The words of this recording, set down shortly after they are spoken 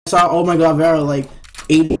saw "Oh my God, Vera" like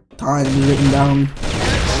 8 times written down.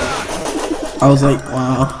 I was like,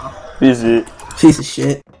 wow. Easy. Piece of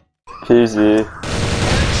shit. Easy.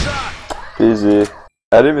 Easy.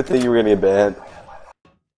 I didn't even think you were gonna get banned.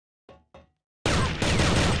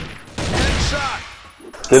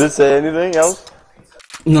 Did it say anything else?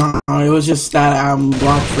 No, it was just that I'm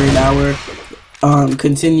blocked for an hour.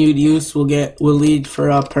 Continued use will lead for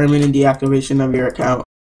a permanent deactivation of your account.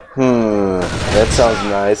 That sounds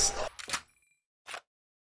nice.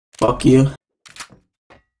 Fuck you.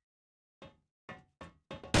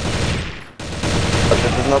 That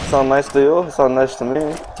does not sound nice to you. It sounds nice to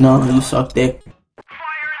me. No, you suck dick.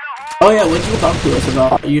 Oh yeah, what'd you talk to us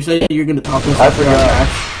about? You said you're gonna talk to us I forgot.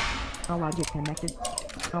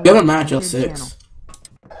 We have a match at 6.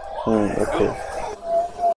 Okay.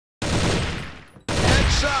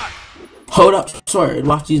 Hold up, sorry,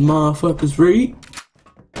 watch these motherfuckers read.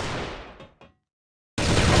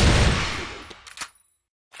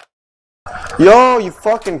 Yo, you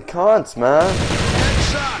fucking cunts, man.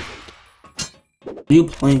 You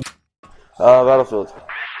playing? Battlefield.